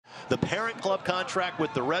the parent club contract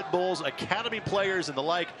with the Red Bulls, academy players and the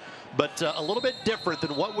like, but a little bit different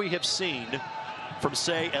than what we have seen from,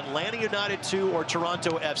 say, Atlanta United 2 or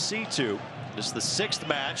Toronto FC 2. This is the 6th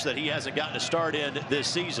match that he hasn't gotten a start in this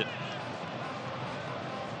season.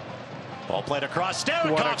 Ball played across.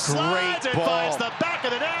 Starikov slides and finds the back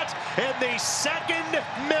of the net in the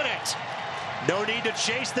 2nd minute. No need to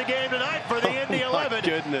chase the game tonight for the Indy 11.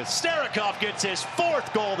 Goodness. Starikov gets his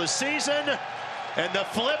 4th goal this season. And the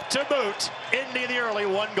flip to boot. Indy the early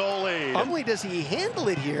 1-goal lead. Not only does he handle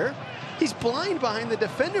it here, he's blind behind the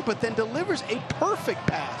defender, but then delivers a perfect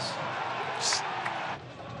pass.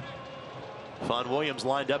 Von Williams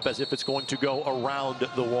lined up as if it's going to go around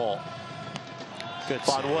the wall. Good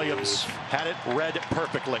Von Williams had it read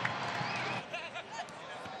perfectly.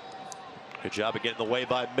 Good job of getting in the way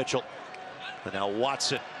by Mitchell. And now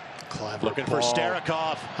Watson. Clever looking ball. for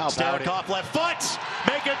Starikov. Starikov left foot.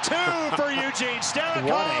 Make it 2 for Eugene.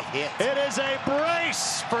 Starikov. It is a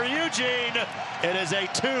brace for Eugene. It is a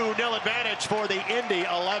 2-0 advantage for the Indy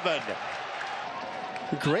 11.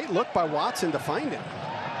 Great look by Watson to find him.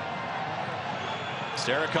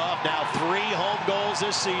 Starikov now 3 home goals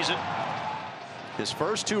this season. His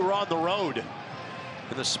first 2 were on the road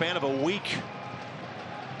in the span of a week.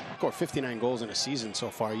 Scored 59 goals in a season so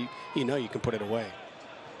far. You know you can put it away.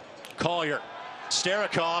 Collier,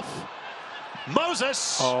 Starikov,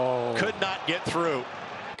 Moses could not get through.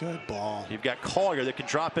 Good ball. You've got Collier that can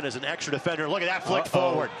drop in as an extra defender. Look at that flick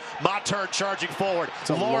forward. Mattern charging forward.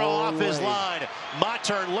 Laurel off his line.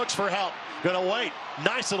 Mattern looks for help. Gonna wait.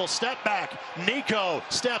 Nice little step back. Nico,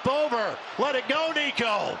 step over. Let it go,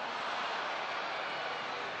 Nico.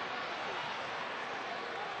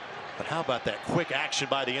 But how about that quick action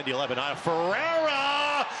by the Indy 11?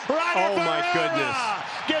 Ferreira! Reiner my goodness.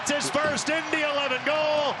 Gets his first Indy 11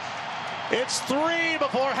 goal. It's 3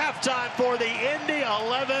 before halftime for the Indy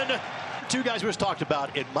 11. 2 guys we just talked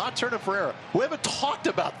about in Mattern and Ferreira. We haven't talked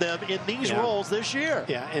about them in these roles this year.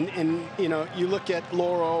 Yeah, and you know, you look at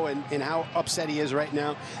Laurel and how upset he is right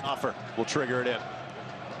now. Offer will trigger it in.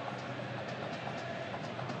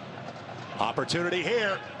 Opportunity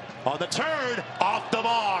here. On the turn, off the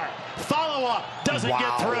bar. Follow-up, doesn't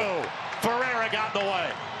get through. Ferreira got in the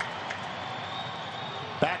way.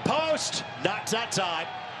 Back post, not that time.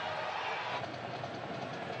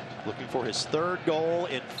 Looking for his 3rd goal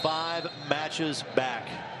in 5 matches back.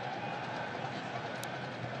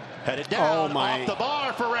 Headed down, off the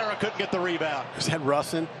bar. Ferreira couldn't get the rebound. Is that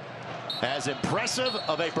Russin? As impressive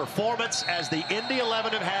of a performance as the Indy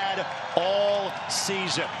 11 have had all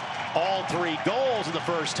season. All 3 goals in the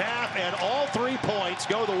first half, and all 3 points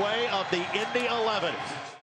go the way of the Indy 11.